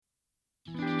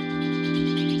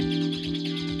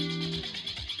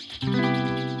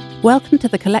Welcome to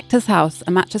The Collector's House,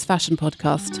 a Matches Fashion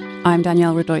podcast. I'm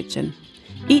Danielle Radojcin.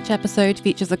 Each episode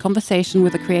features a conversation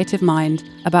with a creative mind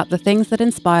about the things that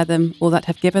inspire them or that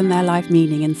have given their life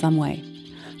meaning in some way.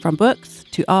 From books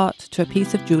to art to a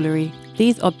piece of jewellery,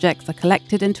 these objects are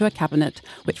collected into a cabinet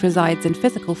which resides in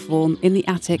physical form in the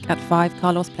attic at 5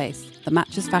 Carlos Place, the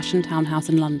Matches Fashion townhouse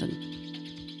in London.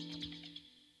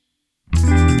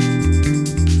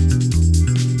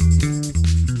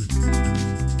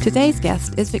 Today's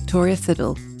guest is Victoria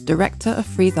Siddall, Director of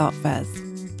Frieze Art Fairs.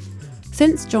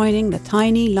 Since joining the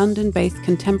tiny London-based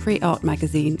contemporary art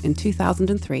magazine in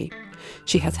 2003,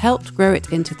 she has helped grow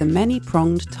it into the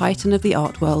many-pronged titan of the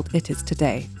art world it is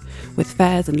today, with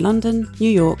fairs in London, New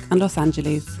York and Los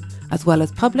Angeles, as well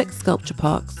as public sculpture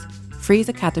parks, Frieze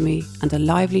Academy and a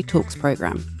lively talks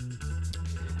programme.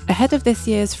 Ahead of this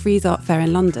year's Frieze Art Fair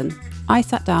in London, I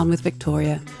sat down with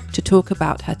Victoria to talk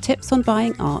about her tips on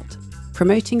buying art,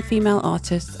 promoting female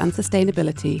artists and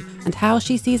sustainability, and how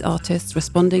she sees artists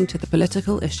responding to the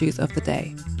political issues of the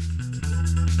day.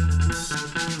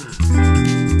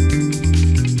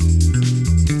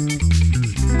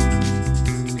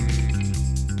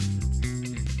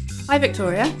 Hi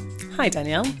Victoria. Hi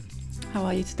Danielle. How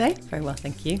are you today? Very well,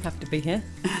 thank you. Happy to be here.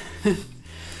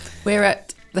 We're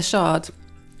at the Shard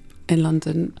in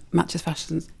London, Matches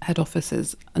Fashion's head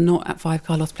offices, and not at 5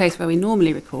 Carlos Place where we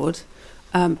normally record.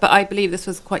 But I believe this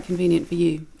was quite convenient for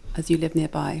you, as you live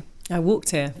nearby. I walked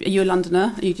here. Are you a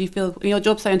Londoner? Do you feel your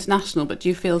job's so international? But do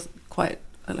you feel quite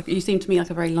like you seem to me like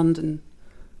a very London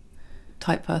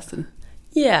type person?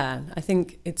 Yeah, I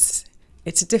think it's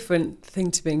a different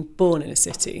thing to being born in a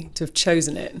city, to have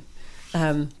chosen it.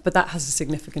 But that has a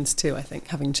significance too, I think,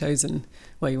 having chosen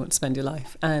where you want to spend your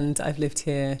life. And I've lived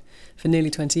here for nearly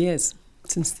 20 years.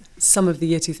 Since some of the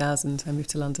year 2000, I moved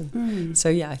to London. So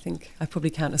yeah, I think I probably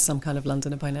count as some kind of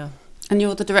Londoner by now. And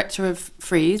you're the director of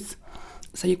Frieze.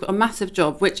 So you've got a massive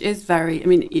job, which is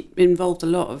it involved a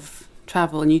lot of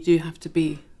travel, and you do have to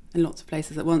be in lots of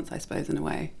places at once, I suppose, in a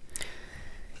way.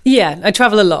 Yeah, I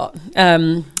travel a lot,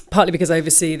 partly because I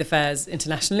oversee the fairs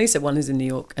internationally. So one is in New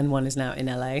York and one is now in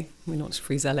LA. We launched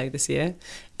Frieze LA this year.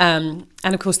 And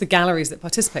of course, the galleries that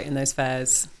participate in those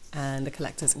fairs and the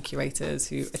collectors and curators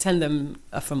who attend them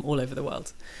are from all over the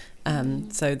world.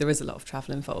 So there is a lot of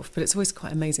travel involved, but it's always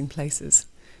quite amazing places.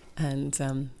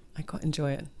 And I quite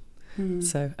enjoy it.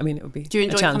 So, it would be a challenge. Do you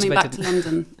enjoy coming back to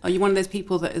London? Are you one of those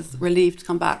people that is relieved to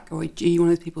come back, or are you one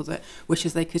of those people that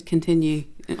wishes they could continue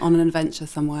on an adventure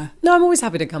somewhere? No, I'm always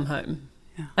happy to come home.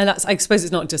 Yeah. And I suppose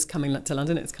it's not just coming to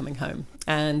London, it's coming home.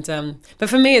 And but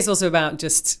for me, it's also about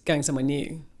just going somewhere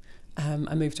new.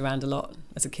 I moved around a lot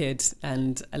as a kid,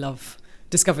 and I love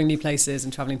discovering new places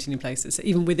and travelling to new places. So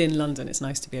even within London, it's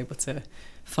nice to be able to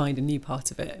find a new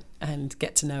part of it and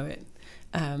get to know it.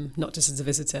 Not just as a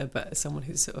visitor, but as someone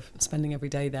who's sort of spending every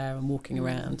day there and walking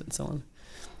around and so on.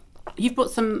 You've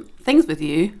brought some things with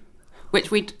you,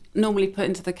 which we'd normally put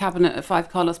into the cabinet at 5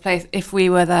 Carlos Place if we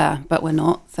were there, but we're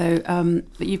not. So,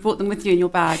 but you've brought them with you in your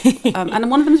bag. And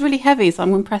one of them is really heavy, so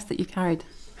I'm impressed that you carried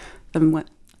them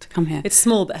to come here. It's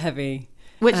small but heavy.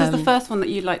 Which is the first one that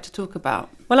you'd like to talk about?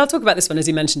 Well, I'll talk about this one as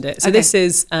you mentioned it. So okay. This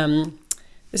is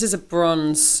a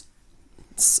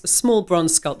small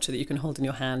bronze sculpture that you can hold in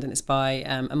your hand, and it's by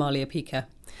Amalia Pica,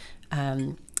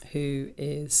 who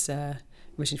is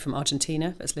originally from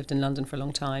Argentina, but has lived in London for a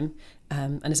long time,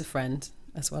 and is a friend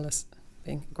as well as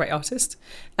being a great artist.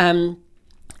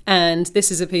 And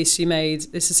this is a piece she made.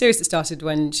 This is a series that started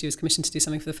when she was commissioned to do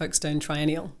something for the Folkestone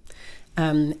Triennial,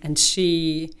 and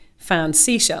she found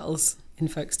seashells in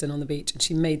Folkestone on the beach, and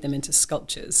she made them into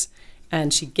sculptures,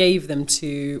 and she gave them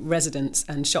to residents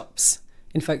and shops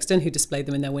in Folkestone who displayed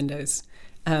them in their windows.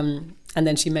 And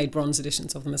then she made bronze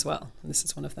editions of them as well. And this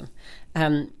is one of them.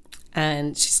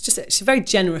 And she's a very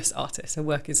generous artist. Her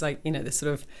work is like, this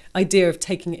sort of idea of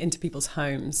taking it into people's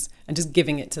homes and just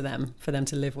giving it to them for them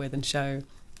to live with and show.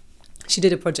 She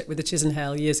did a project with the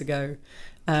Chisenhale years ago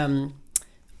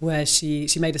where she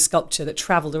made a sculpture that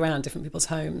travelled around different people's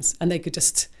homes, and they could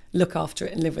just look after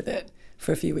it and live with it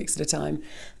for a few weeks at a time.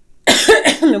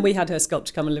 And we had her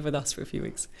sculpture come and live with us for a few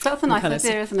weeks. That's a nice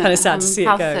idea, isn't it? Kind of sad to see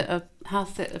it go.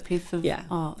 House sit a piece of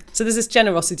art. So there's this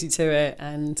generosity to it,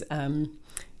 and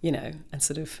and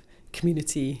sort of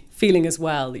community feeling as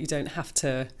well, that you don't have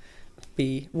to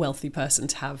be a wealthy person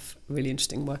to have really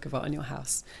interesting work of art in your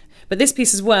house. But this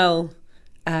piece as well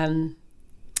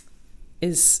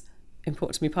is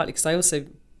important to me, partly because I also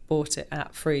bought it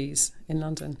at Frieze in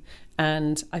London,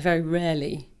 and I very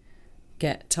rarely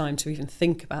get time to even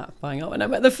think about buying art when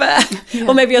I'm at the fair. Yeah.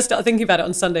 Or maybe I'll start thinking about it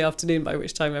on Sunday afternoon, by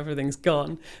which time everything's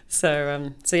gone.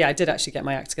 So yeah, I did actually get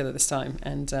my act together this time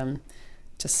and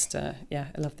just I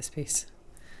love this piece.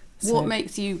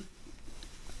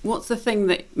 What's the thing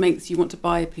that makes you want to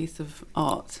buy a piece of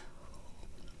art?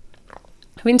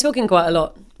 I've been talking quite a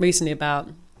lot recently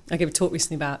I gave a talk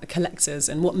recently about collectors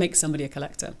and what makes somebody a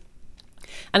collector.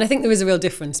 And I think there is a real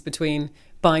difference between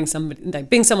being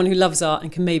someone who loves art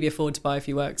and can maybe afford to buy a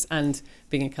few works and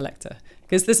being a collector.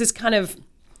 Because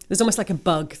there's almost like a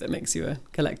bug that makes you a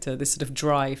collector, this sort of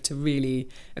drive to really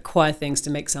acquire things, to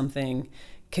make something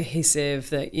cohesive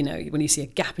that, when you see a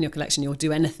gap in your collection, you'll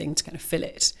do anything to kind of fill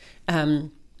it.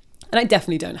 And I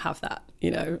definitely don't have that.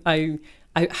 I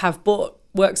have bought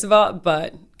works of art,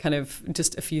 but kind of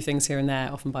just a few things here and there,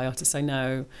 often by artists I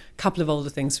know, a couple of older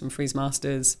things from Frieze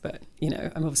Masters, but,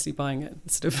 I'm obviously buying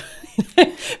at sort of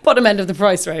bottom end of the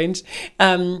price range.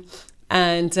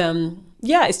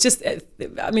 It's just,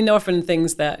 there are often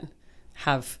things that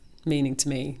have meaning to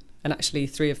me, and actually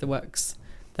 3 of the works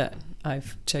that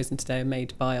I've chosen today are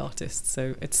made by artists.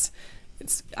 So it's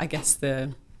I guess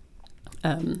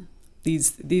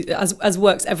these as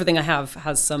works, everything I have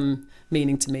has some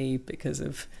meaning to me because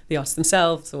of the artists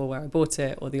themselves, or where I bought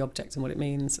it, or the object and what it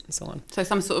means, and so on. So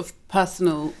some sort of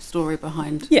personal story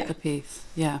behind the piece.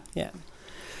 Yeah.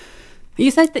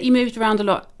 You said that you moved around a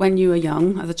lot when you were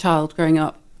young, as a child growing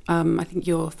up. I think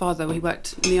your father, he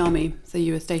worked in the army, so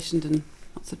you were stationed in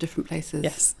lots of different places.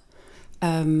 Yes.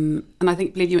 And I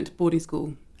believe you went to boarding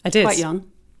school. I did. Quite young.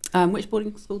 Which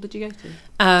boarding school did you go to?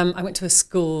 I went to a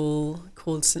school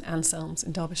called St Anselm's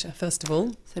in Derbyshire, first of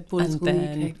all. So boarding school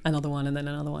in the UK. Another one, and then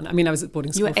another one. I was at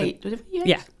boarding school. You were 8, were you?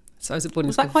 Yeah. So I was at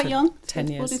boarding school. Was that quite young? 10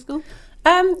 years. Boarding school?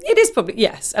 It is probably,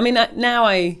 yes. Now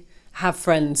I have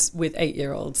friends with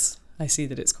 8-year-olds. I see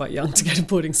that it's quite young to go to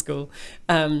boarding school.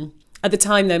 At the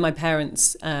time, though, my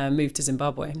parents moved to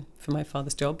Zimbabwe for my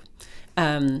father's job,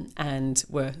 and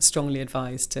were strongly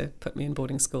advised to put me in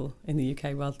boarding school in the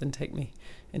UK rather than take me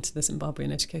into the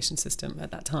Zimbabwean education system at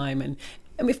that time. And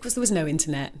of course, there was no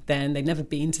internet then. They'd never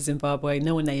been to Zimbabwe.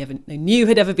 No one they knew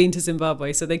had ever been to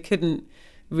Zimbabwe, so they couldn't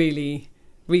really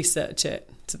research it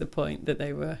to the point that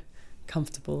they were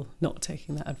comfortable not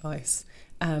taking that advice.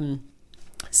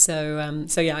 So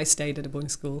I stayed at a boarding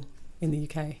school in the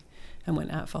UK and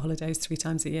went out for holidays 3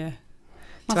 times a year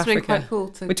to That's Africa, really quite cool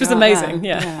which was amazing.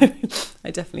 Yeah.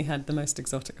 I definitely had the most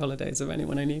exotic holidays of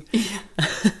anyone I knew. Yeah.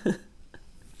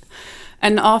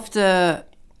 And after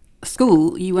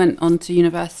school, you went on to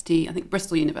university, I think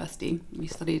Bristol University. You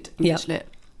studied English Lit.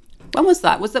 When was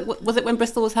that? Was it when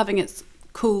Bristol was having its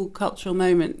cool cultural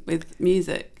moment with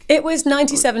music? It was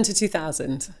 97 to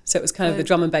 2000, so it was kind of the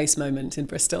drum and bass moment in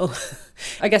Bristol.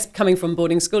 I guess coming from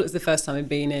boarding school, it was the first time I'd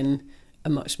been in a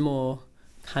much more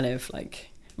kind of like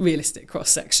realistic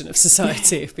cross-section of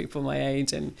society of people my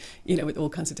age, and with all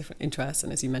kinds of different interests,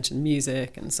 and as you mentioned,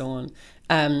 music and so on.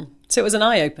 So it was an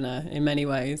eye-opener in many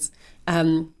ways.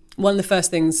 One of the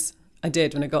first things I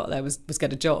did when I got there was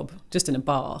get a job just in a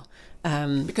bar.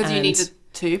 Because you needed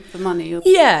to for money?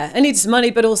 Yeah, I needed some money,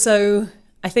 but also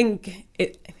I think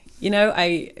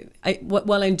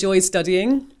while I enjoyed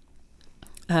studying,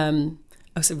 I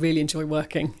also really enjoy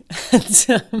working.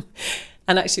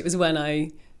 And actually it was when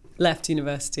I left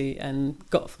university and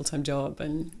got a full-time job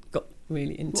and got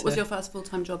really into... What was your first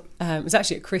full-time job? It was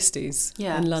actually at Christie's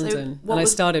in London. So I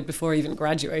started before I even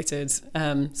graduated. So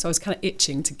I was kind of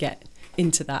itching to get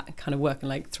into that kind of work and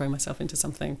like throw myself into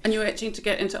something. And you were itching to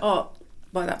get into art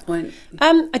by that point?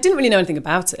 I didn't really know anything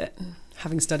about it,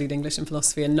 having studied English and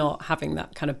philosophy and not having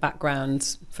that kind of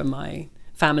background from my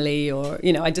family, or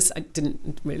I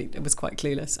didn't really, it was quite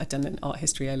clueless. I'd done an art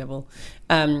history A-level,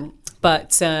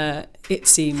 but it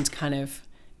seemed kind of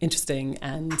interesting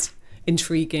and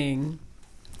intriguing,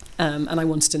 and I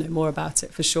wanted to know more about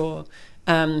it for sure.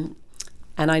 And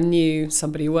I knew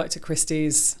somebody who worked at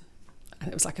Christie's, and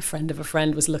it was like a friend of a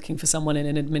friend was looking for someone in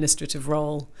an administrative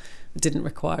role. It didn't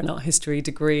require an art history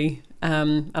degree,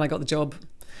 and I got the job.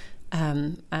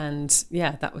 And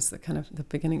yeah, that was the kind of the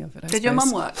beginning of it, I suppose. Did your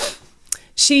mum work?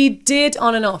 She did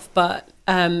on and off, but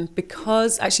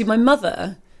because actually my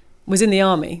mother was in the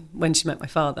army when she met my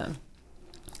father.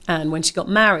 And when she got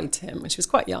married to him, when she was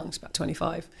quite young, she was about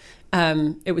 25,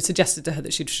 it was suggested to her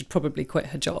that she should probably quit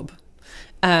her job.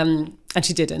 And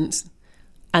she didn't.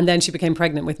 And then she became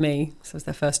pregnant with me, so it was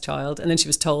their first child. And then she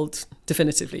was told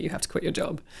definitively, you have to quit your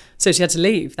job. So she had to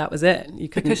leave. That was it. You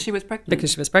couldn't, because she was pregnant.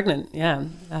 Because she was pregnant. Yeah.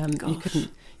 You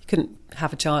couldn't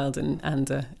have a child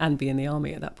and be in the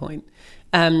army at that point.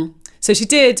 So she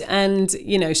did, and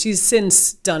she's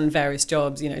since done various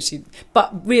jobs.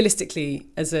 But realistically,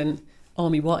 as an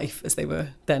army wife, as they were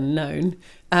then known,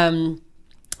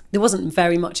 there wasn't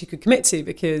very much you could commit to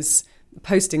because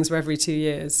postings were every 2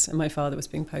 years, and my father was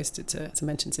being posted to, as I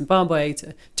mentioned, Zimbabwe,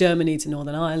 to Germany, to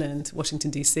Northern Ireland,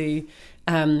 Washington DC,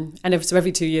 and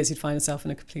every 2 years he'd find himself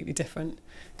in a completely different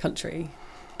country.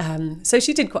 So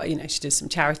she did she did some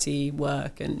charity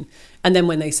work, and then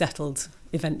when they settled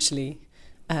eventually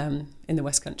in the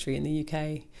West Country in the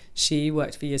UK, she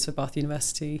worked for years for Bath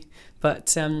University, but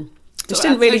she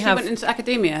didn't really have. Went into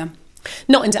academia.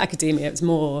 Not into academia. It was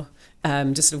more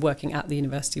just sort of working at the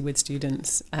university with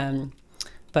students.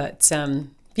 But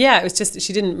it was just that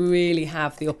she didn't really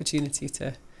have the opportunity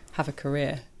to have a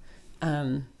career.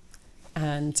 Were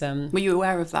you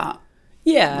aware of that?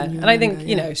 Yeah, and I think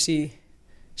she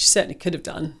certainly could have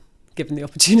done, given the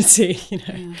opportunity.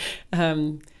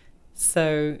 I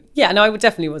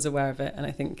definitely was aware of it, and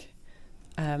I think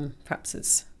perhaps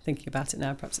it's thinking about it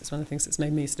now. Perhaps it's one of the things that's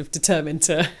made me sort of determined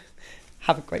to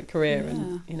have a great career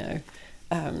and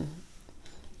have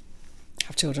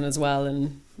children as well,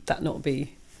 and that not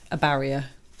be a barrier.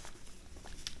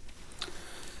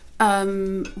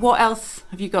 What else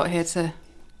have you got here to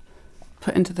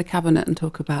put into the cabinet and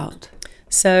talk about?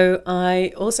 So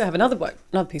I also have another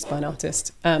piece by an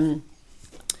artist.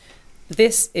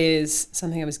 This is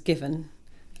something I was given.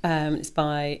 It's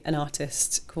by an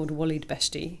artist called Walid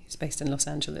Beshti, who's based in Los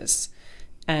Angeles,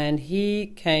 and he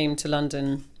came to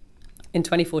London in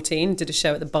 2014, did a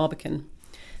show at the Barbican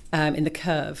in the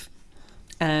Curve,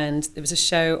 and there was a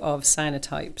show of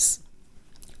cyanotypes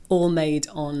all made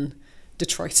on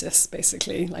detritus,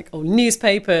 basically, like old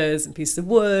newspapers and pieces of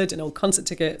wood and old concert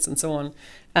tickets and so on.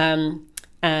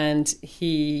 And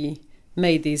he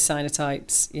made these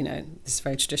cyanotypes, this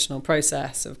very traditional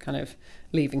process of kind of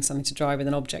leaving something to dry with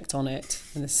an object on it,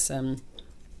 and this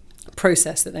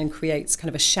process that then creates kind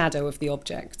of a shadow of the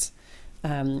object,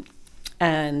 and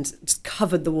just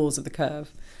covered the walls of the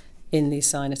Curve in these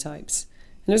cyanotypes.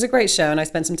 And it was a great show, and I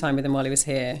spent some time with him while he was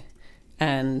here,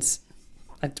 and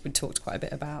we talked quite a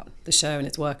bit about the show and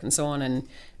its work and so on,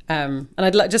 and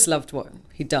I just loved what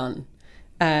he'd done.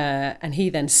 And he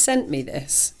then sent me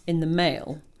this in the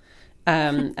mail,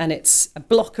 and it's a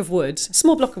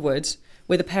small block of wood,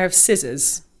 with a pair of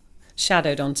scissors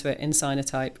shadowed onto it in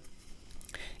cyanotype.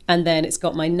 And then it's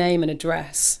got my name and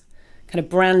address kind of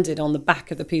branded on the back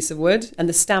of the piece of wood, and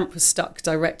the stamp was stuck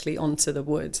directly onto the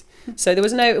wood. So it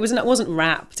wasn't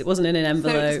wrapped, it wasn't in an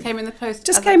envelope. So it just came in the post?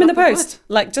 Just came in the post,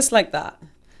 just like that.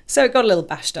 So it got a little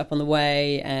bashed up on the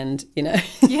way, and,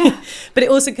 Yeah. But it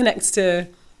also connects to,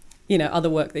 other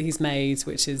work that he's made,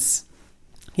 which is,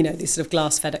 these sort of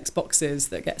glass FedEx boxes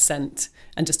that get sent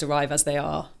and just arrive as they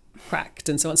are, cracked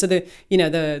and so on. So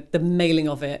the mailing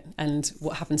of it and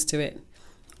what happens to it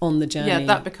on the journey. Yeah,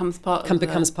 that becomes part of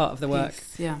the work.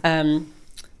 Piece, yeah.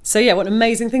 What an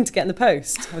amazing thing to get in the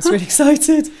post. I was really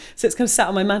excited. So it's kind of sat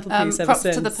on my mantelpiece ever props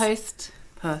since. to the post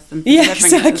person. Yeah,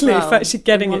 exactly. For actually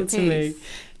getting it to me.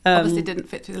 Obviously didn't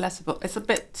fit through the letterbox. It's a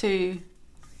bit too...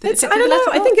 I don't know.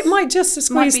 I think it might just have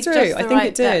squeezed through. I think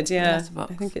it did. Yeah, I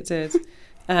think it did.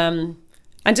 And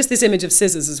just this image of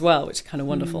scissors as well, which are kind of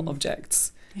wonderful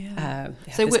objects. Yeah.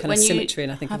 So this kind of symmetry,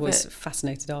 and I think I've always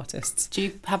fascinated artists. Do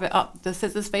you have it up, the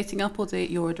scissors facing up, or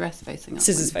your address facing up?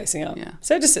 Scissors facing up. Yeah.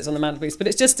 So it just sits on the mantelpiece, but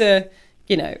it's just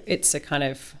it's a kind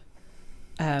of,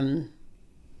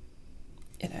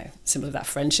 symbol of that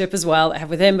friendship as well that I have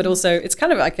with him, but also it's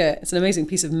kind of like it's an amazing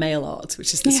piece of mail art,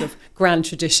 which is this sort of grand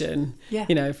tradition,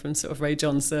 from sort of Ray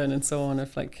Johnson and so on,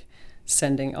 of like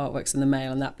sending artworks in the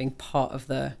mail and that being part of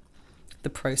the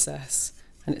process.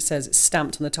 And it says, it's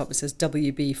stamped on the top, it says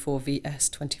WB4VS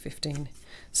 2015.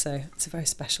 So it's a very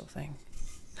special thing.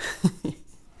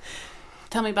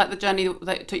 Tell me about the journey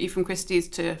that took you from Christie's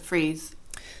to Frieze.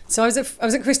 So I was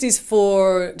at Christie's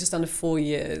for just under 4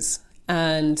 years,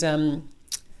 and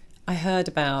I heard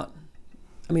about,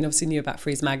 obviously knew about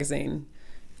Frieze magazine,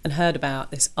 and heard about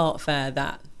this art fair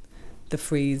that the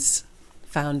Frieze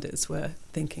founders were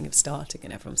thinking of starting,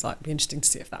 and everyone's like, it'd be interesting to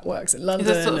see if that works in London.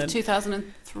 Is that sort of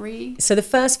 2003? So the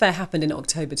first fair happened in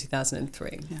October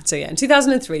 2003. Yeah. So in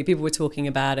 2003 people were talking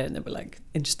about it, and they were like,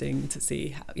 interesting to see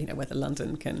how, whether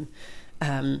London can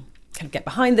kind of get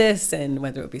behind this and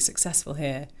whether it would be successful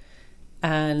here.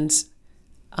 And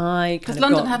because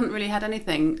London hadn't really had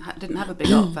anything, didn't have a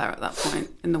big art fair at that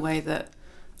point in the way that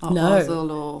Art Basel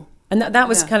or... And that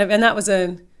was that was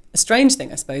a strange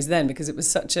thing, I suppose, then, because it was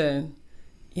such a...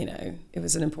 it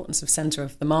was an important sort of centre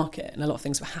of the market, and a lot of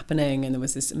things were happening, and there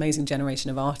was this amazing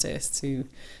generation of artists who,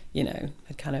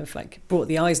 had kind of like brought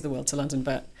the eyes of the world to London,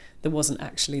 but there wasn't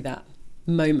actually that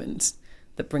moment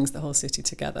that brings the whole city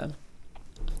together.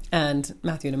 And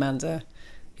Matthew and Amanda,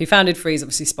 who founded Frieze,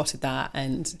 obviously spotted that,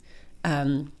 and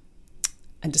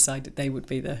and decided they would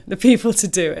be the people to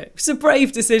do it. It was a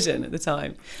brave decision at the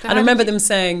time. So and I remember them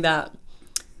saying that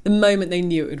the moment they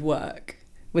knew it would work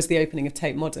was the opening of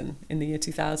Tate Modern in the year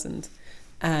 2000,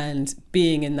 and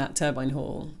being in that turbine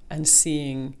hall and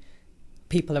seeing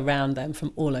people around them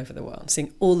from all over the world,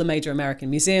 seeing all the major American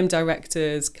museum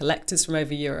directors, collectors from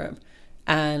over Europe,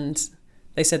 and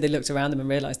they said they looked around them and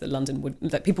realised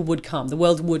that people would come, the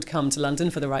world would come to London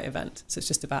for the right event. So it's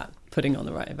just about putting on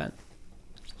the right event.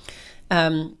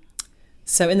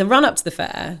 So in the run-up to the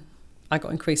fair, I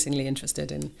got increasingly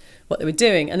interested in what they were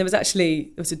doing. And there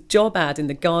was a job ad in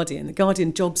the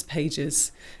Guardian jobs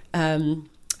pages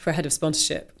for a head of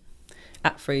sponsorship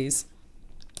at Frieze.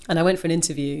 And I went for an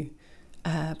interview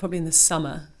probably in the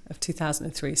summer of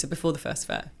 2003, so before the first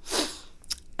fair.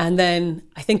 And then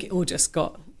I think it all just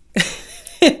got,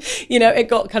 it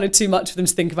got kind of too much for them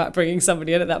to think about bringing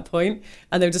somebody in at that point.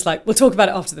 And they were just like, we'll talk about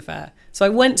it after the fair. So I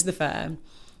went to the fair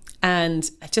and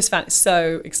I just found it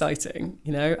so exciting.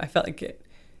 I felt like it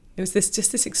was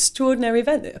this extraordinary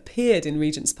event that appeared in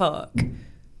Regent's Park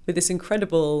with this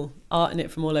incredible art in it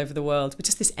from all over the world, but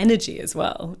just this energy as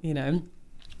well,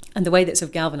 and the way that sort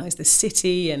of galvanised the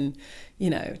city, and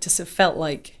just sort of felt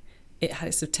like it had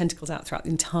its sort of tentacles out throughout the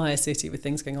entire city with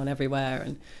things going on everywhere.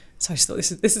 And so I just thought,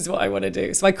 this is what I want to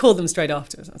do. So I called them straight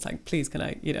afterwards. I was like, please, can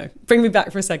I, bring me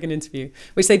back for a second interview,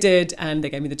 which they did, and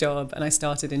they gave me the job. And I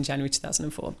started in January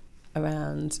 2004.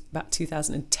 Around about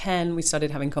 2010, we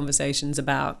started having conversations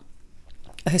about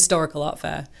a historical art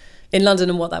fair in London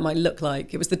and what that might look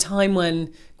like. It was the time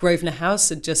when Grosvenor House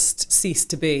had just ceased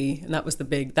to be, and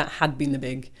that had been the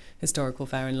big historical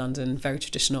fair in London, very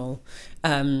traditional.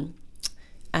 And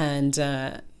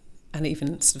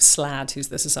even sort of SLAD, who's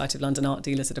the Society of London Art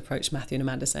Dealers, had approached Matthew and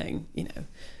Amanda saying,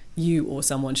 you or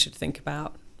someone should think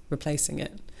about replacing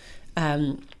it.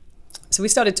 So we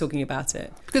started talking about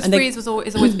it. Because Frieze is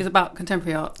always about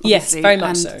contemporary art, obviously. Yes, very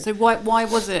much so. So why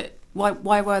was it?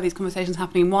 Why were these conversations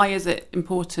happening? Why is it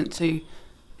important to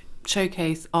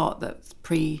showcase art that's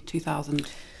pre-2000?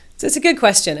 So it's a good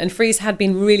question. And Frieze had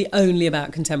been really only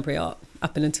about contemporary art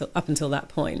up until that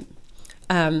point.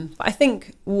 But I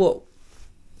think what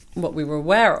we were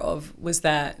aware of was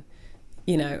that,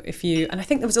 and I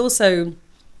think there was also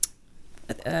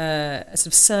a sort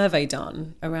of survey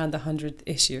done around the 100th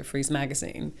issue of Frieze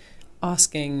magazine,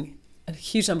 asking a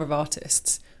huge number of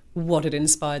artists what had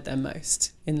inspired them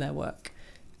most in their work.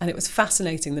 And it was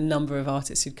fascinating the number of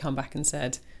artists who'd come back and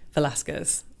said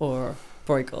Velasquez or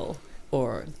Bruegel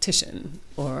or Titian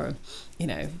or,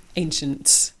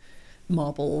 ancient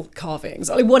marble carvings,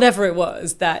 or whatever it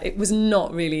was, that it was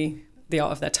not really the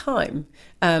art of their time.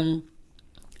 And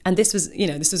this was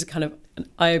a kind of an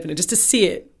eye-opener just to see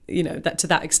it, that to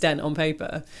that extent on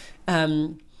paper,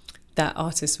 that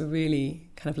artists were really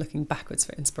kind of looking backwards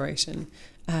for inspiration.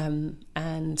 And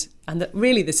that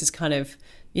really this is kind of,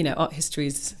 art history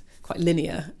is quite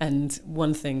linear and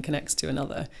one thing connects to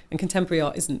another. And contemporary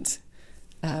art isn't,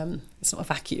 it's not a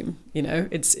vacuum,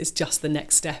 it's just the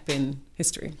next step in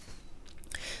history.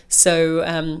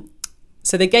 So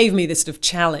they gave me this sort of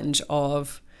challenge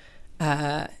of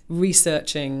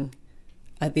researching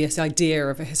this idea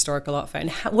of a historical art fair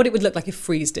and what it would look like if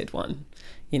Frieze did one,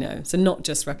 so not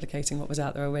just replicating what was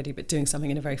out there already, but doing something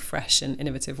in a very fresh and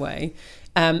innovative way,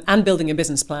 and building a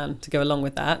business plan to go along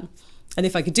with that. And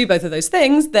if I could do both of those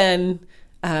things, then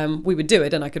we would do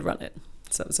it and I could run it.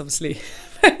 So it was obviously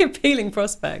a very appealing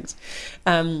prospect.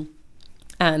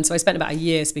 And so I spent about a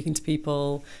year speaking to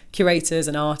people, curators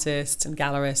and artists and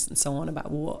gallerists and so on, about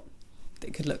what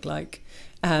it could look like.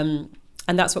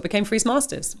 And that's what became Frieze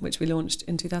Masters, which we launched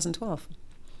in 2012.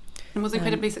 And was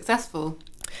incredibly successful.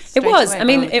 It was. I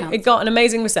mean, it got an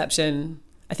amazing reception,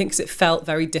 I think, because it felt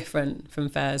very different from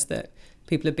fairs that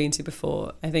people had been to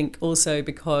before. I think also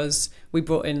because we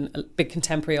brought in a big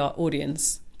contemporary art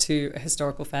audience to a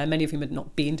historical fair, many of whom had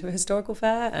not been to a historical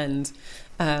fair, and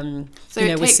so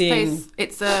it takes place.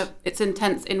 It's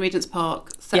intense in Regent's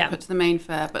Park, separate to the main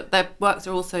fair, but their works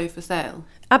are also for sale.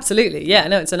 Absolutely, yeah.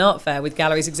 No, it's an art fair with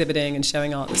galleries exhibiting and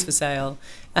showing art that's for sale.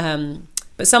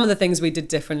 But some of the things we did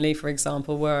differently, for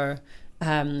example, were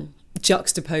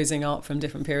juxtaposing art from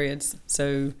different periods.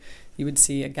 So you would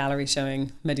see a gallery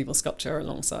showing medieval sculpture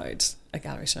alongside a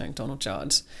gallery showing Donald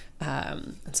Judd,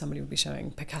 and somebody would be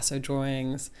showing Picasso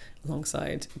drawings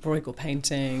alongside Bruegel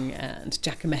painting and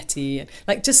Giacometti,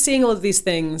 and just seeing all of these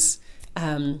things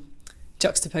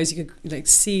juxtaposed, you could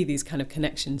see these kind of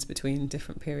connections between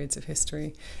different periods of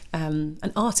history,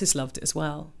 and artists loved it as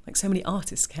well. So many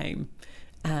artists came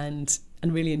and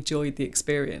really enjoyed the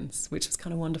experience, which was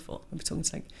kind of wonderful. I was talking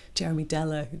to Jeremy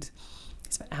Della, who'd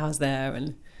spent hours there,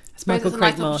 and Michael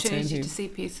Craig Martin, to see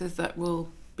pieces that will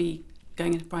be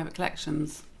going into private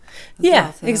collections.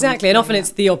 Yeah, so exactly. And often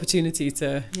it's the opportunity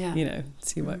to,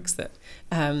 see works that...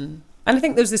 and I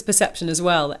think there's this perception as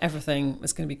well that everything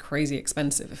was going to be crazy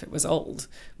expensive if it was old,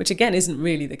 which again isn't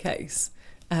really the case.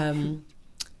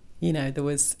 There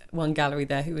was one gallery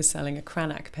there who was selling a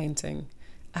Cranach painting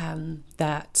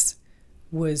that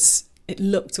was... It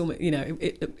looked almost,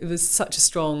 it was such a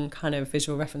strong kind of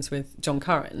visual reference with John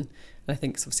Curran. And I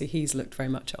think obviously he's looked very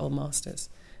much at old masters.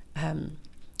 And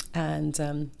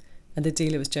the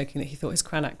dealer was joking that he thought his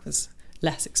Cranach was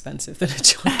less expensive than a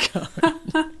John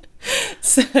Curran.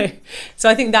 So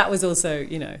I think that was also,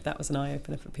 that was an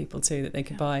eye-opener for people too, that they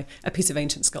could buy a piece of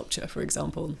ancient sculpture, for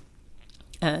example,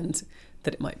 and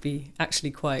that it might be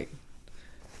actually quite,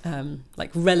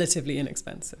 relatively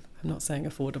inexpensive. I'm not saying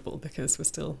affordable because we're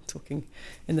still talking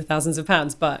in the thousands of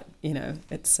pounds, but,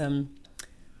 it's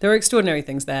there are extraordinary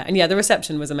things there. And the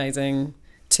reception was amazing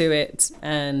to it.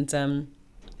 And,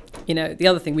 the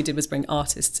other thing we did was bring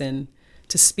artists in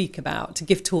to speak about, to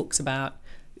give talks about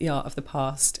the art of the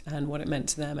past and what it meant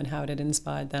to them and how it had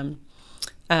inspired them.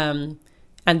 And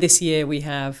this year we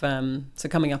have, so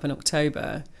coming up in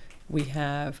October, we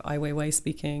have Ai Weiwei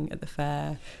speaking at the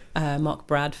fair, Mark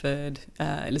Bradford,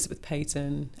 Elizabeth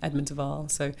Payton, Edmund Duval.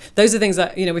 So those are things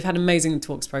that, we've had amazing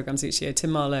talks programs each year.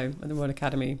 Tim Marlowe at the Royal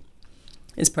Academy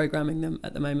is programming them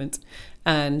at the moment.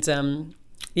 And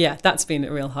that's been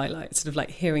a real highlight, sort of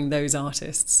like hearing those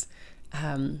artists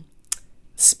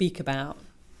speak about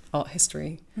art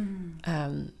history.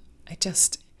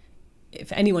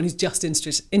 If anyone who's just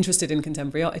interested in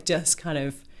contemporary art, it just kind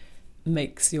of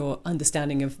makes your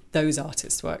understanding of those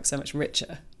artists' work so much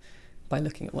richer by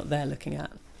looking at what they're looking at.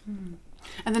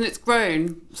 And then it's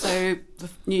grown. So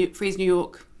the Frieze New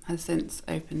York has since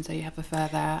opened, so you have a fair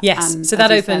there. Yes, and so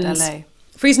that opened. LA.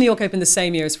 Frieze New York opened the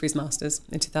same year as Frieze Masters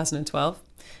in 2012.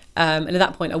 And at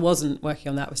that point, I wasn't working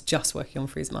on that. I was just working on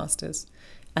Frieze Masters.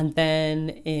 And then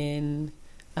in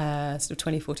sort of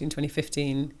 2014,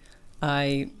 2015,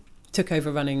 I took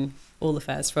over running all the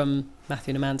fairs from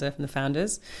Matthew and Amanda, from the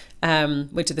founders,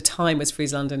 which at the time was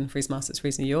Frieze London, Frieze Masters,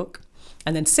 Frieze New York.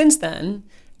 And then since then,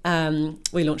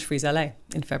 we launched Frieze LA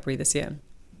in February this year.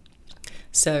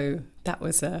 So that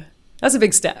was a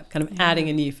big step, kind of adding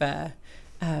a new fair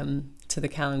to the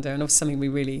calendar, and obviously something we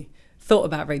really thought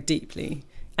about very deeply.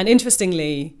 And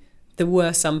interestingly, there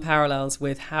were some parallels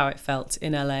with how it felt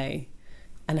in LA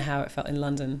and how it felt in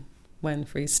London when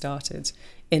Frieze started,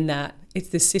 in that it's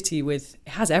this city it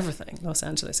has everything, Los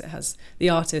Angeles. It has the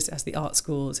artists, it has the art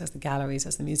schools, it has the galleries, it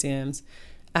has the museums.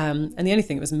 And the only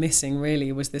thing that was missing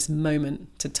really was this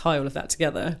moment to tie all of that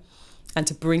together and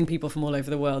to bring people from all over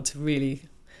the world to really,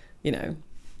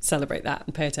 celebrate that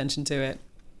and pay attention to it.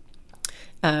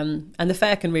 And the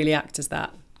fair can really act as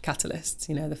that catalyst.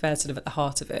 The fair's sort of at the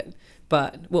heart of it.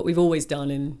 But what we've always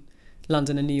done in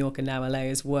London and New York and now LA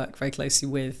is work very closely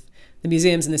with the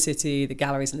museums in the city, the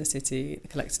galleries in the city, the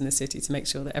collectors in the city, to make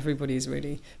sure that everybody's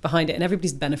really behind it and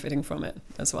everybody's benefiting from it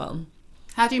as well.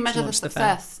 How do you measure the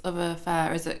success of a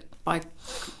fair? Is it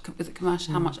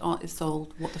commercial? How much art is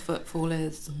sold? What the footfall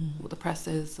is? What the press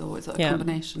is? Or is it a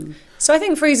combination? So I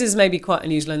think Frieze is maybe quite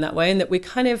unusual in that way, in that we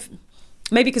kind of,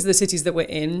 maybe because of the cities that we're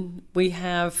in, we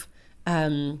have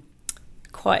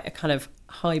quite a kind of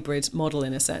hybrid model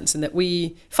in a sense, in that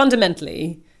we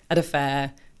fundamentally at a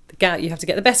fair, you have to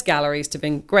get the best galleries to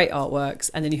bring great artworks,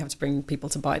 and then you have to bring people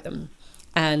to buy them.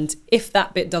 And if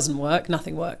that bit doesn't work,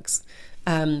 nothing works.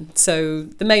 So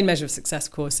the main measure of success,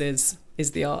 of course, is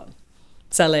the art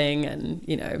selling, and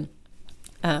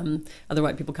are the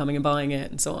right people coming and buying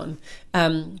it, and so on.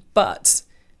 But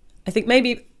I think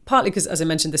maybe partly because, as I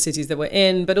mentioned, the cities that we're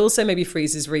in, but also maybe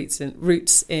Frieze's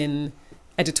roots in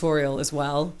editorial as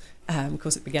well. Of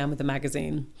course, it began with the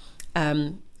magazine.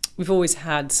 We've always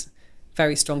had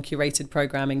very strong curated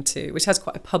programming too, which has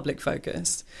quite a public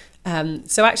focus.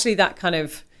 So actually that kind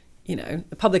of,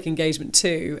 the public engagement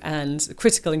too, and the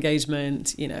critical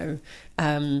engagement,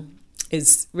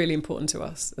 is really important to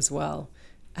us as well.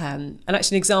 And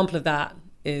actually an example of that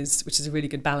which is a really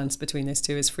good balance between those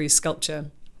two, is Frieze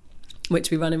Sculpture, which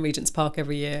we run in Regent's Park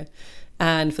every year.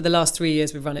 And for the last 3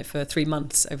 years, we've run it for 3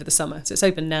 months over the summer. So it's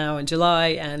open now in July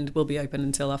and will be open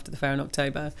until after the fair in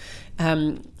October.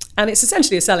 And it's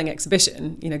essentially a selling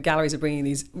exhibition. Galleries are bringing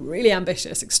these really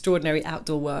ambitious, extraordinary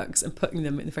outdoor works and putting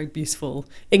them in very beautiful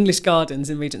English gardens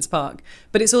in Regent's Park.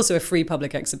 But it's also a free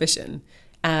public exhibition.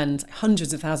 And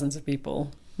hundreds of thousands of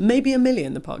people, maybe 1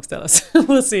 million, the parks tell us,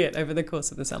 will see it over the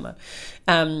course of the summer.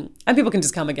 And people can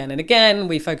just come again and again.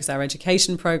 We focus our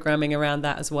education programming around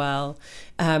that as well.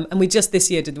 And we just this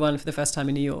year did one for the first time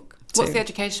in New York too. What's the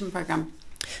education program?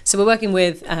 So we're working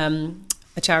with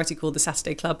a charity called the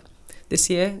Saturday Club, this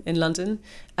year in London,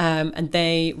 and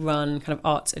they run kind of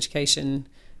arts education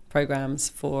programs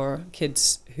for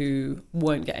kids who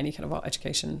won't get any kind of art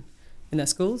education in their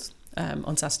schools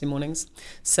on Saturday mornings.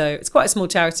 So it's quite a small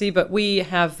charity, but we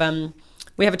have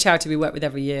a charity we work with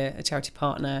every year, a charity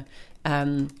partner.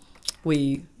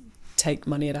 We take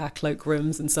money at our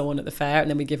cloakrooms and so on at the fair, and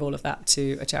then we give all of that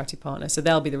to a charity partner. So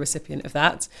they'll be the recipient of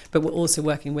that, but we're also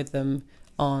working with them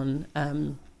on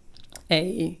an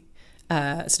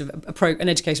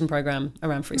education program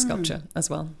around free sculpture as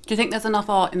well. Do you think there's enough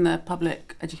art in the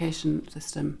public education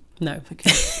system? No. For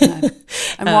kids? No.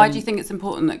 And why do you think it's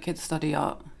important that kids study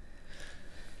art?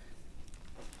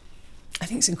 I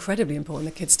think it's incredibly important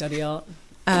that kids study art.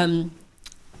 I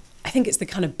think it's the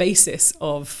kind of basis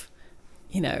of,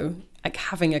 like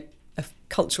having a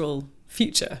cultural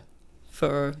future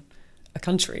for a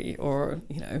country or,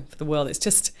 for the world. It's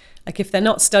just like if they're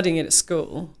not studying it at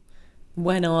school,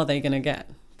 when are they going to get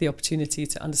the opportunity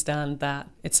to understand that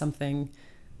it's something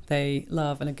they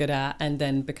love and are good at, and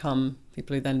then become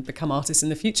people who then become artists in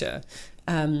the future?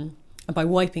 And by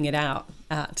wiping it out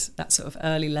at that sort of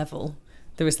early level,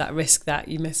 there is that risk that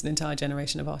you miss an entire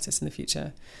generation of artists in the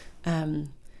future.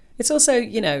 It's also,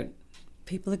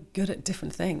 people are good at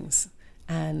different things.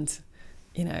 And,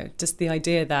 just the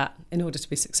idea that in order to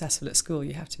be successful at school,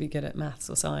 you have to be good at maths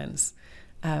or science,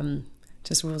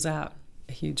 just rules out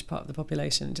a huge part of the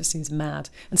population. It just seems mad.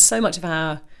 And so much of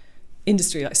our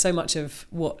industry, like so much of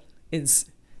what is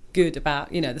good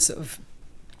about, the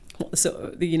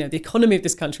economy of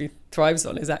this country thrives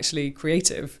on is actually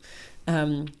creative.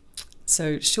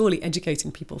 So surely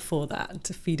educating people for that,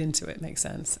 to feed into it, makes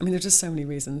sense. I mean, there's just so many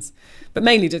reasons, but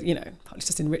mainly, partly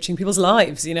just enriching people's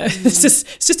lives. It's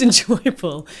just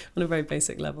enjoyable on a very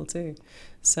basic level too.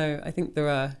 So I think there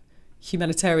are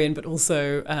humanitarian, but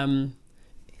also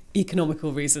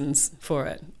economical reasons for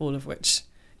it, all of which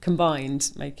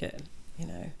combined make it,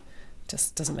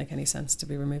 just doesn't make any sense to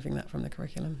be removing that from the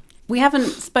curriculum. We haven't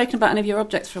spoken about any of your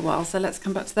objects for a while, so let's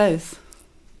come back to those.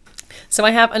 So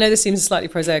I know this seems a slightly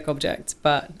prosaic object,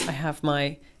 but I have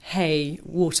my Hay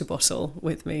water bottle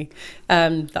with me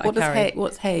that I carry.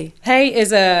 What's Hay? Hay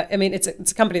is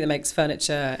it's a company that makes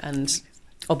furniture and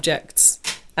objects,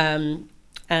 and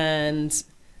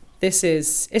it's a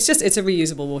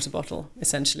reusable water bottle,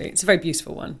 essentially. It's a very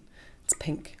beautiful one. It's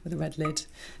pink with a red lid,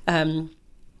 and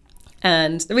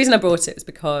the reason I brought it is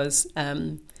because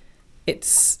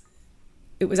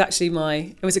it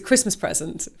was a Christmas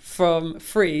present from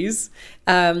Frieze.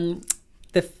 The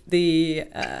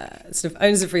sort of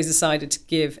owners of Frieze decided to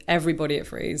give everybody at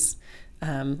Frieze,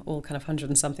 all kind of 100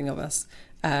 and something of us,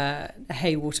 a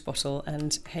Hay water bottle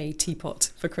and Hay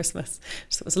teapot for Christmas.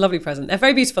 So it was a lovely present. They're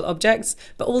very beautiful objects,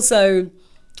 but also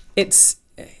it's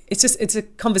a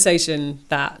conversation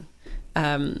that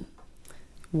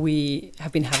we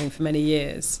have been having for many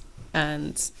years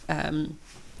and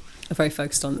are very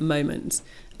focused on at the moment,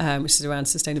 which is around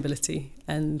sustainability.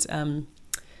 And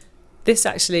this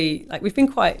actually, we've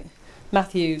been quite,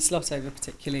 Matthew Slotover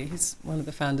particularly, who's one of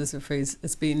the founders of Frieze,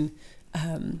 has been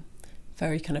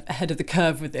very kind of ahead of the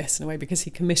curve with this in a way, because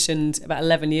he commissioned about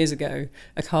 11 years ago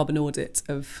a carbon audit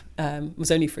of,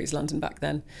 was only Frieze London back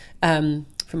then,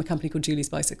 from a company called Julie's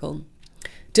Bicycle,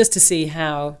 just to see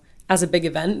how, as a big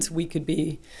event, we could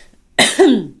be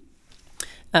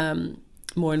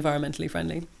more environmentally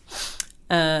friendly.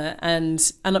 And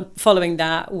following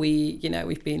that,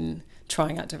 we've been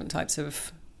trying out different types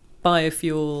of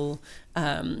biofuel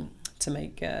to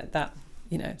make that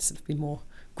sort of be more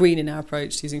green in our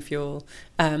approach to using fuel,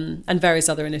 and various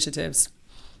other initiatives.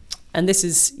 And this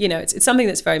is it's something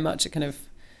that's very much a kind of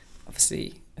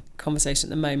obviously a conversation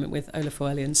at the moment with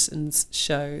Olafur Eliasson's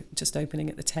show just opening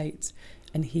at the Tate,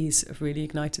 and he's sort of really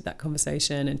ignited that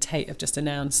conversation, and Tate have just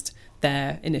announced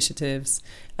their initiatives.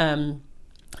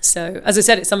 So, as I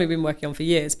said, it's something we've been working on for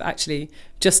years, but actually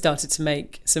just started to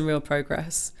make some real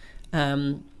progress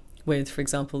with, for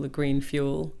example, the green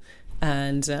fuel.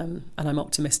 And I'm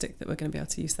optimistic that we're going to be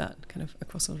able to use that kind of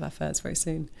across all of our fairs very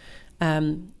soon.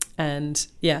 And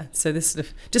yeah, so this sort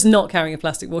of just not carrying a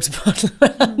plastic water bottle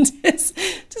around is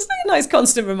just like a nice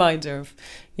constant reminder of,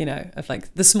 of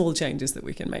like the small changes that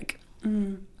we can make.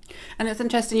 Mm. And it's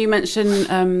interesting you mentioned,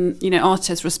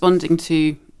 artists responding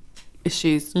to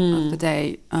issues of the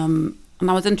day, and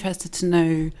I was interested to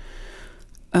know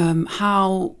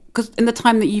how, because in the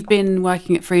time that you've been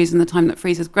working at Frieze and the time that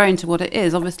Frieze has grown to what it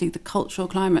is, obviously the cultural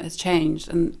climate has changed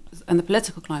and the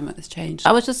political climate has changed.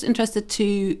 I was just interested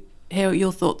to hear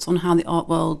your thoughts on how the art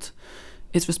world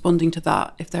is responding to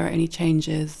that, if there are any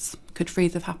changes. Could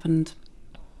Frieze have happened,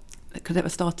 could it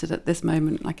have started at this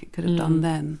moment like it could have done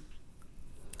then?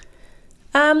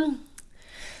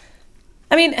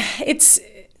 I mean, it's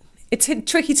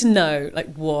tricky to know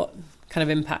like what kind of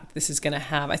impact this is going to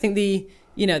have. I think the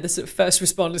sort of first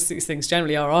responders to these things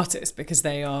generally are artists, because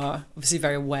they are obviously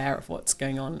very aware of what's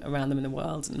going on around them in the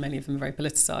world, and many of them are very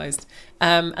politicized,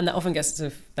 and that often gets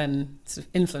sort of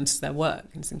influences their work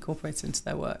and is incorporated into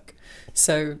their work.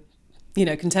 So,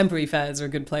 contemporary fairs are a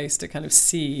good place to kind of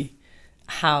see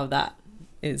how that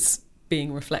is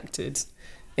being reflected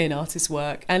in artists'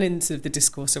 work and in sort of the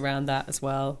discourse around that as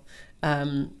well.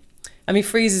 I mean,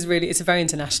 Frieze is it's a very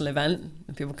international event,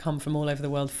 and people come from all over the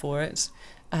world for it.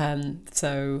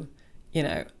 So,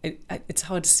 it's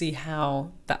hard to see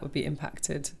how that would be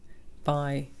impacted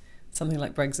by something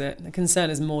like Brexit. The concern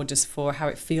is more just for how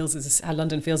it feels how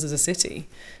London feels as a city,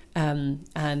 and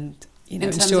in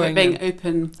terms of it being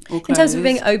open or closed. In terms of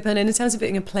being open, and in terms of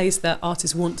being a place that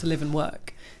artists want to live and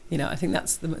work. I think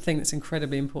that's the thing that's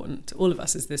incredibly important to all of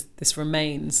us, is this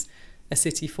remains a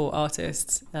city for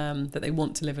artists that they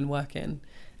want to live and work in,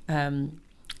 and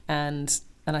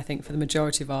I think for the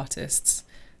majority of artists,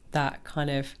 that kind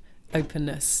of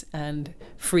openness and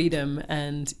freedom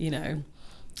and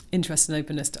interest and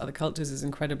openness to other cultures is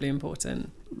incredibly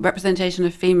important. Representation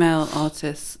of female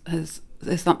artists is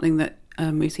something that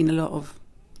we've seen a lot of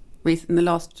in the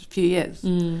last few years.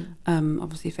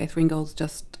 Obviously, Faith Ringgold's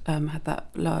just had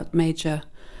that major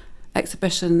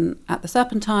exhibition at the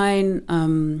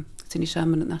Serpentine. Cindy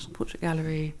Sherman at the National Portrait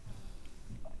Gallery.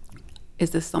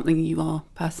 Is this something you are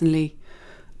personally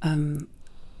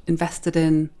invested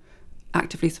in,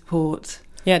 actively support?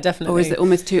 Yeah, definitely. Or is it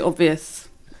almost too obvious,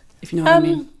 if you know what I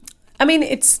mean? I mean,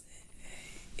 it's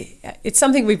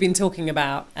something we've been talking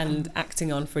about and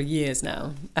acting on for years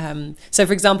now. So,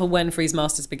 for example, when Frieze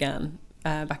Masters began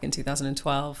back in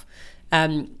 2012,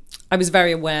 I was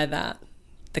very aware that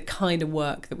the kind of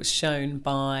work that was shown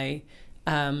by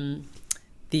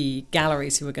the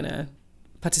galleries who were going to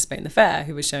participate in the fair,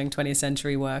 who were showing 20th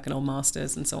century work and old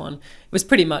masters and so on, it was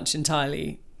pretty much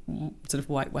entirely sort of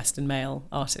white Western male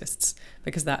artists,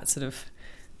 because that's sort of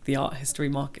the art history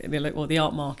market, or the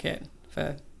art market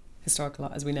for historical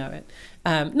art as we know it.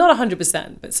 Not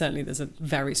 100%, but certainly there's a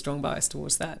very strong bias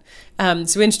towards that.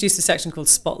 So we introduced a section called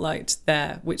Spotlight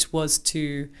there, which was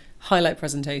to highlight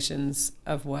presentations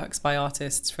of works by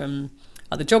artists from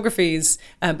other geographies,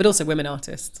 but also women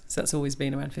artists. So that's always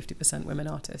been around 50% women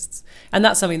artists. And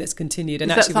that's something that's continued.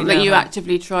 And is that something you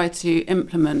actively try to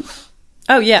implement?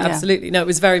 Oh, yeah, absolutely. No, it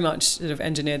was very much sort of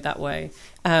engineered that way.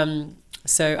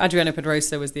 So Adriana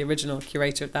Pedrosa was the original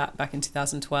curator of that back in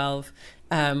 2012.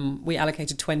 We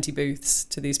allocated 20 booths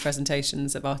to these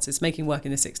presentations of artists making work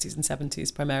in the 60s and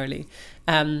 70s primarily,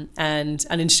 and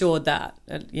ensured that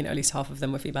at least half of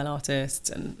them were female artists,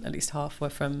 and at least half were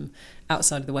from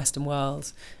outside of the Western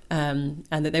world, and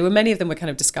that many of them were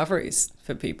kind of discoveries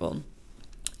for people.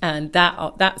 And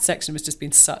that section was just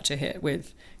been such a hit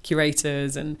with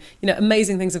curators, and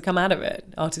amazing things have come out of it.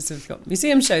 Artists have got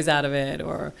museum shows out of it,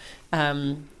 or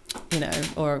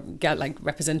or get like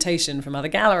representation from other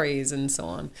galleries and so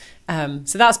on.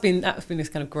 So that's been this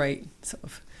kind of great sort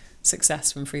of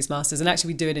success from Frieze Masters, and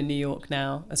actually we do it in New York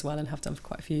now as well, and have done for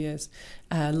quite a few years.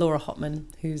 Laura Hopman,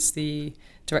 who's the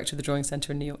director of the Drawing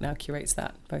Centre in New York now, curates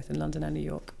that both in London and New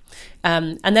York.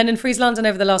 And then in Frieze London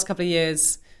over the last couple of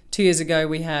years, 2 years ago,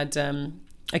 we had a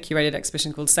curated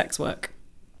exhibition called Sex Work,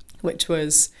 which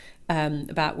was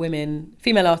about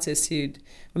female artists who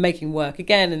were making work,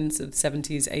 again, in sort of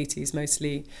 70s, 80s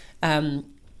mostly.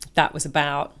 That was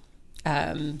about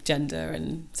gender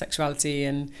and sexuality,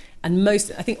 and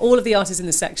most, I think all of the artists in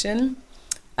the section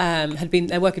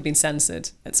their work had been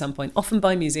censored at some point, often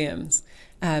by museums.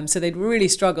 So they'd really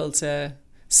struggled to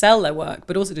sell their work,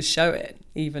 but also to show it,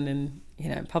 even in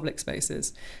public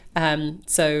spaces.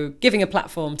 So giving a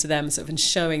platform to them, sort of, and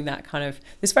showing that kind of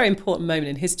this very important moment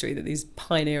in history, that these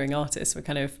pioneering artists were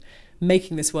kind of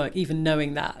making this work, even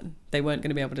knowing that they weren't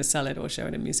going to be able to sell it or show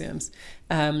it in museums,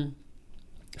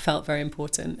 felt very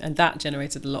important, and that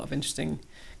generated a lot of interesting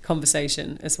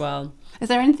conversation as well. Is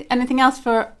there anything else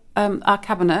for our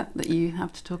cabinet that you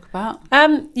have to talk about?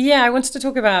 Yeah, I wanted to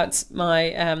talk about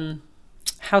my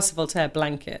House of Voltaire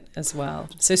blanket as well.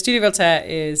 So Studio Voltaire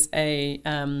is a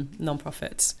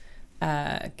non-profit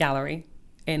gallery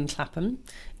in Clapham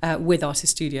with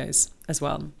artist studios as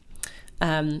well.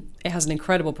 It has an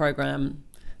incredible programme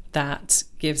that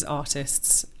gives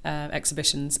artists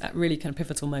exhibitions at really kind of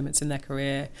pivotal moments in their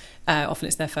career. Often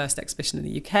it's their first exhibition in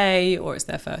the UK, or it's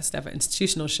their first ever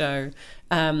institutional show.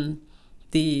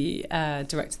 the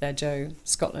director there, Joe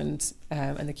Scotland,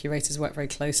 and the curators work very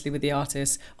closely with the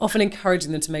artists, often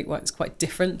encouraging them to make work that's quite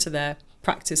different to their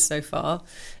practice so far.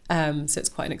 So it's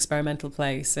quite an experimental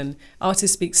place, and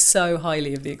artists speak so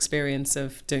highly of the experience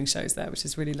of doing shows there, which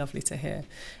is really lovely to hear.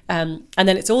 And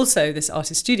then it's also this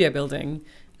artist studio building,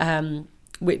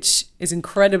 which is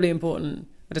incredibly important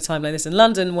at a time like this in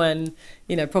London, when,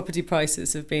 you know, property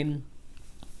prices have been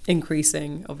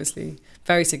increasing, obviously,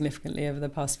 very significantly over the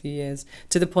past few years,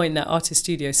 to the point that artist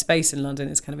studio space in London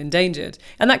is kind of endangered.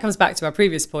 And that comes back to our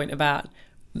previous point about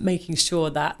making sure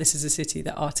that this is a city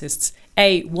that artists,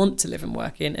 A, want to live and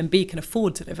work in, and B, can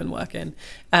afford to live and work in.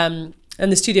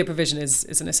 And the studio provision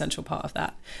is an essential part of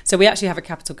that. So we actually have a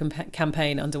capital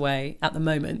campaign underway at the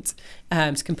moment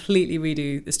to completely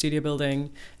redo the studio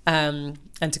building,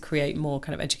 and to create more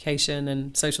kind of education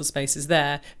and social spaces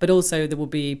there. But also there will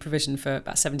be provision for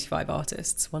about 75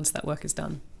 artists once that work is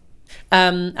done.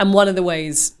 And one of the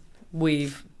ways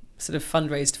we've sort of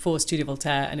fundraised for Studio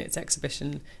Voltaire and its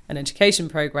exhibition and education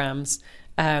programs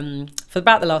for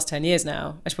about the last 10 years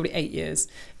now, actually probably 8 years,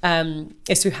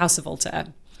 is through House of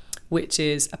Voltaire, which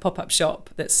is a pop-up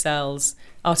shop that sells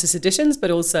artist editions,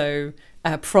 but also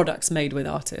products made with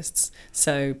artists.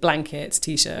 So blankets,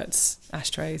 T-shirts,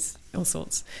 ashtrays, all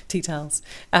sorts, tea towels.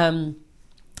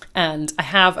 And I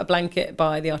have a blanket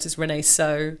by the artist Renee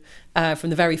So from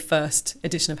the very first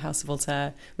edition of House of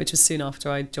Voltaire, which was soon after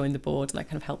I joined the board, and I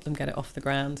kind of helped them get it off the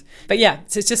ground. But yeah,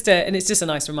 so it's just a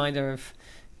nice reminder of,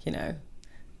 you know,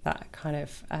 that kind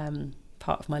of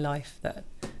part of my life that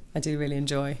I do really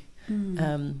enjoy.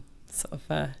 Sort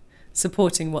of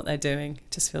supporting what they're doing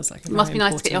just feels like a It must be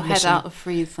nice to get your mission. head out of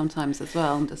Frieze sometimes as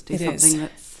well, and just do something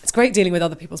that's... It's great dealing with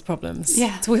other people's problems.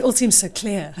 Yeah. It all seems so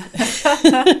clear.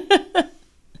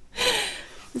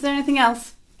 Is there anything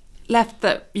else left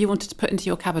that you wanted to put into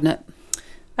your cabinet?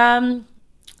 I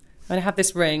have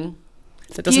this ring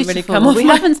that doesn't really come off. We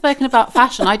haven't spoken about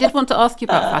fashion. I did want to ask you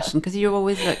about fashion, because you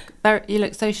always look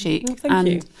so chic. Well, thank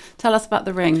you. Tell us about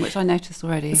the ring, which I noticed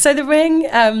already. So the ring,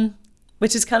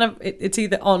 which is kind of, it's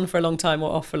either on for a long time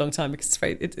or off for a long time, because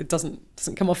it doesn't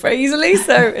come off very easily.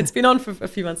 So it's been on for a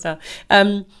few months now.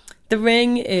 The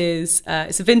ring is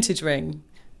it's a vintage ring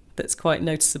that's quite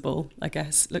noticeable, I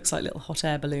guess. It looks like little hot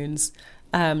air balloons.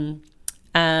 And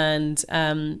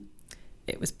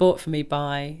it was bought for me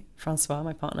by Francois,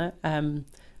 my partner,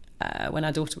 when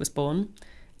our daughter was born.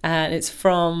 And it's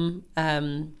from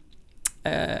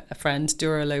a friend,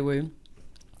 Dura Lowu,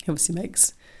 who obviously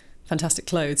makes fantastic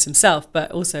clothes himself,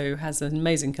 but also has an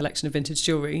amazing collection of vintage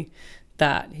jewellery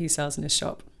that he sells in his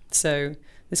shop. So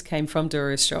this came from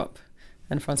Dura's shop,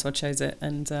 and Francois chose it,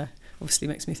 and obviously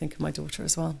makes me think of my daughter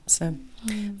as well. So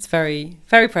it's very,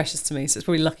 very precious to me. So it's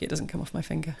probably lucky it doesn't come off my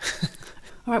finger.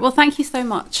 All right. Well, thank you so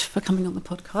much for coming on the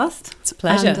podcast. It's a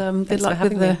pleasure. And good luck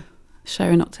with the show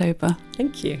in October.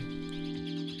 Thank you.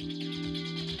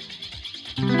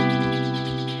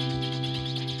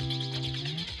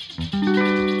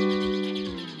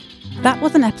 That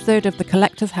was an episode of The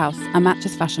Collector's House, a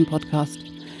Matches Fashion podcast.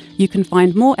 You can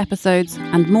find more episodes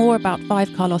and more about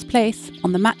 5 Carlos Place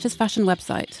on the Matches Fashion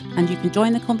website, and you can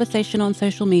join the conversation on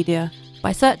social media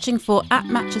by searching for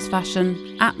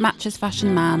 @MatchesFashion,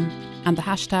 @MatchesFashionMan, and the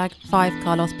hashtag 5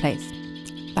 Carlos Place.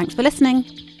 Thanks for listening.